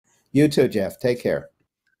You too, Jeff. Take care.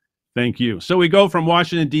 Thank you. So we go from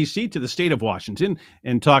Washington, D.C. to the state of Washington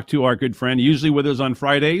and talk to our good friend, usually with us on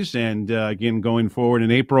Fridays. And again, going forward in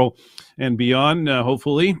April and beyond,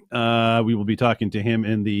 hopefully, we will be talking to him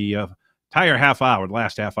in the entire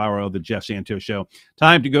last half hour of the Jeff Santos Show.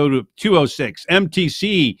 Time to go to 206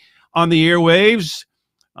 MTC on the airwaves.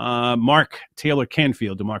 Mark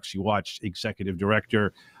Taylor-Canfield, Democracy Watch Executive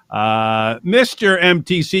Director. Mr.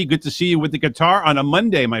 MTC, good to see you with the guitar on a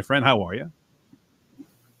Monday, my friend. How are you?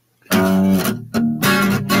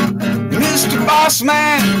 Mr.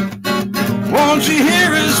 Bossman, won't you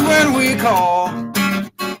hear us when we call?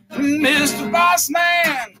 Mr.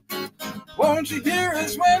 Bossman, won't you hear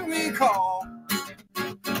us when we call?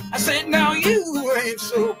 I said, now you ain't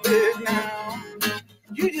so big now.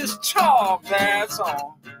 You just talk, that's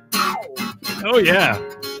all. Oh, yeah.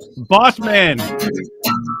 Bossman.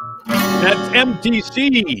 That's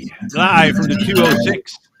MTC, live from the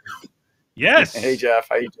 206. Yes. Hey, Jeff.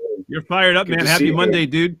 How you doing? You're fired up, man. Happy Monday,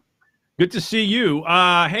 dude. Good to see you.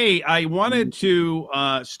 Hey, I wanted to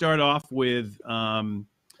start off with, a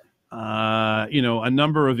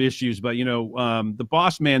number of issues, but, the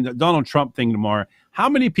Bossman, the Donald Trump thing tomorrow, how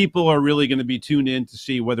many people are really going to be tuned in to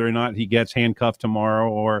see whether or not he gets handcuffed tomorrow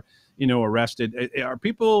or, arrested? Are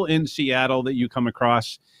people in Seattle that you come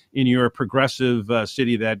across in your progressive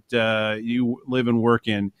city that you live and work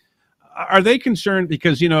in, are they concerned?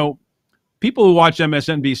 Because, people who watch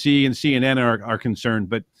MSNBC and CNN are concerned,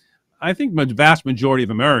 but I think the vast majority of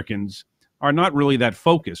Americans are not really that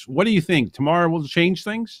focused. What do you think? Tomorrow will change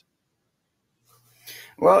things?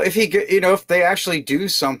 Well, if if they actually do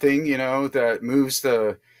something, that moves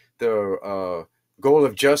the goal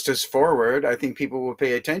of justice forward, I think people will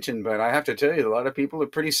pay attention. But I have to tell you, a lot of people are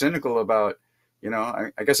pretty cynical about, I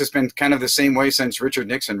guess it's been kind of the same way since Richard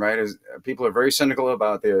Nixon, right? People are very cynical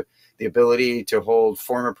about the ability to hold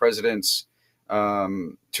former presidents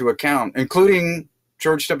to account, including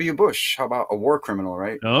George W. Bush. How about a war criminal,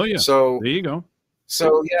 right? Oh, yeah. So there you go.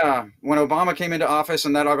 So, yeah, when Obama came into office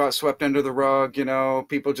and that all got swept under the rug,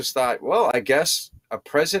 people just thought, well, I guess a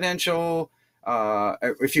presidential,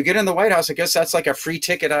 if you get in the White House, I guess that's like a free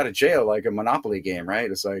ticket out of jail, like a Monopoly game, right?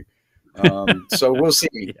 It's like, so we'll see.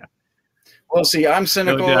 Yeah. We'll see. I'm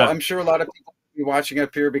cynical. No, I'm sure a lot of people will be watching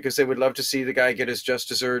up here because they would love to see the guy get his just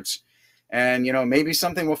desserts. And, maybe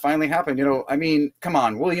something will finally happen. I mean, come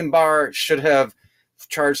on, William Barr should have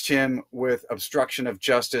charged him with obstruction of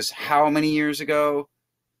justice how many years ago?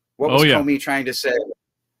 What was Comey trying to say?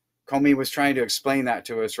 Comey was trying to explain that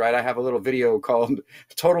to us, right? I have a little video called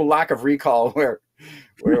Total Lack of Recall where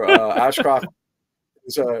Ashcroft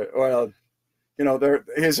is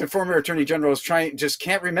his former attorney general is just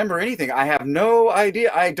can't remember anything. I have no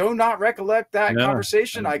idea. I do not recollect that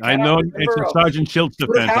conversation. I know it's a Sergeant Schiltz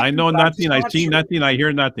defense. I know nothing. I see nothing. I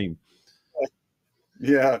hear nothing.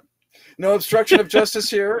 Yeah. No obstruction of justice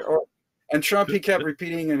here. And Trump, he kept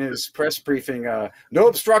repeating in his press briefing, no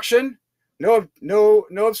obstruction, no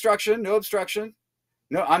obstruction, no obstruction.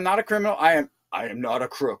 No, I'm not a criminal. I am not a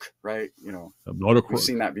crook, right? I'm not a crook. We've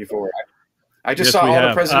seen that before. I just saw all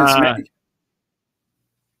the president's men.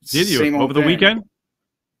 Did you over the weekend?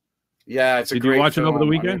 Yeah, it's a great film. Did you watch it over the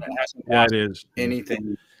weekend? Yeah, it is.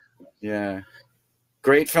 Anything. Yeah.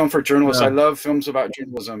 Great film for journalists. I love films about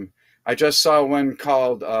journalism. I just saw one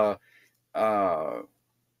called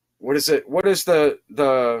what is it? What is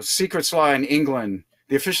the secrets law in England?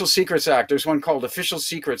 The Official Secrets Act. There's one called Official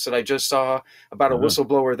Secrets that I just saw about a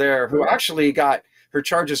whistleblower there who actually got her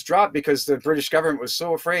charges dropped because the British government was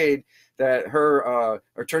so afraid that her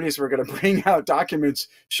attorneys were going to bring out documents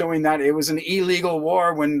showing that it was an illegal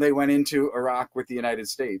war when they went into Iraq with the United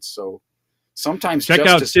States. So sometimes check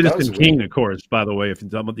out Citizen King, of course, by the way, if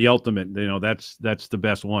it's the ultimate, that's the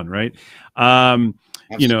best one, right? I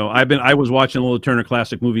was watching a little Turner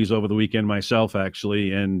Classic Movies over the weekend myself,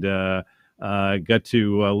 actually, and got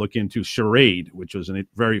to look into Charade, which was a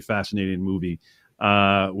very fascinating movie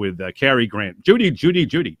with Cary Grant.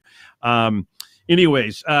 Judy.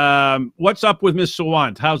 Anyways, what's up with Ms.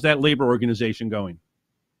 Sawant? How's that labor organization going?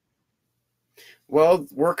 Well,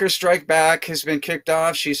 Workers Strike Back has been kicked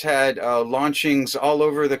off. She's had launchings all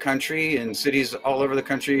over the country in cities all over the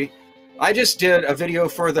country. I just did a video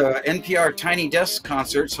for the NPR Tiny Desk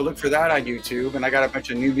concert, so look for that on YouTube. And I got a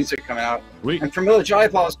bunch of new music coming out. Sweet. And Pramila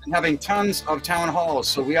Jayapal has been having tons of town halls,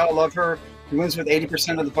 so we all love her. She wins with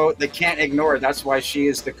 80% of the vote. They can't ignore it. That's why she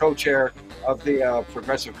is the co-chair of the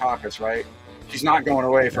Progressive Caucus, right? She's not going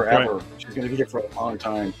away forever. Right. She's going to be here for a long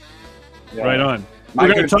time. Yeah. Right on.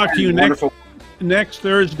 We're going to talk to you next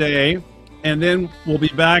Thursday, and then we'll be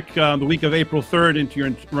back the week of April 3rd into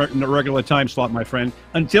your regular time slot, my friend.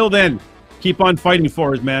 Until then, Keep on fighting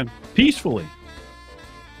for us, man. Peacefully.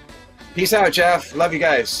 Peace out, Jeff. Love you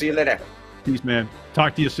guys. See you later. Peace, man.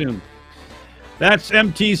 Talk to you soon. That's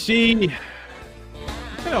MTC.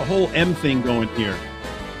 Got a whole M thing going here.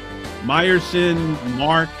 Meyerson,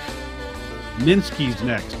 Mark, Minsky's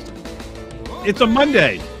next. It's a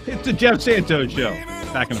Monday. It's the Jeff Santos Show.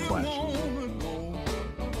 Back in a flash.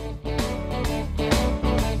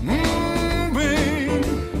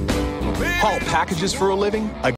 Haul packages for a living?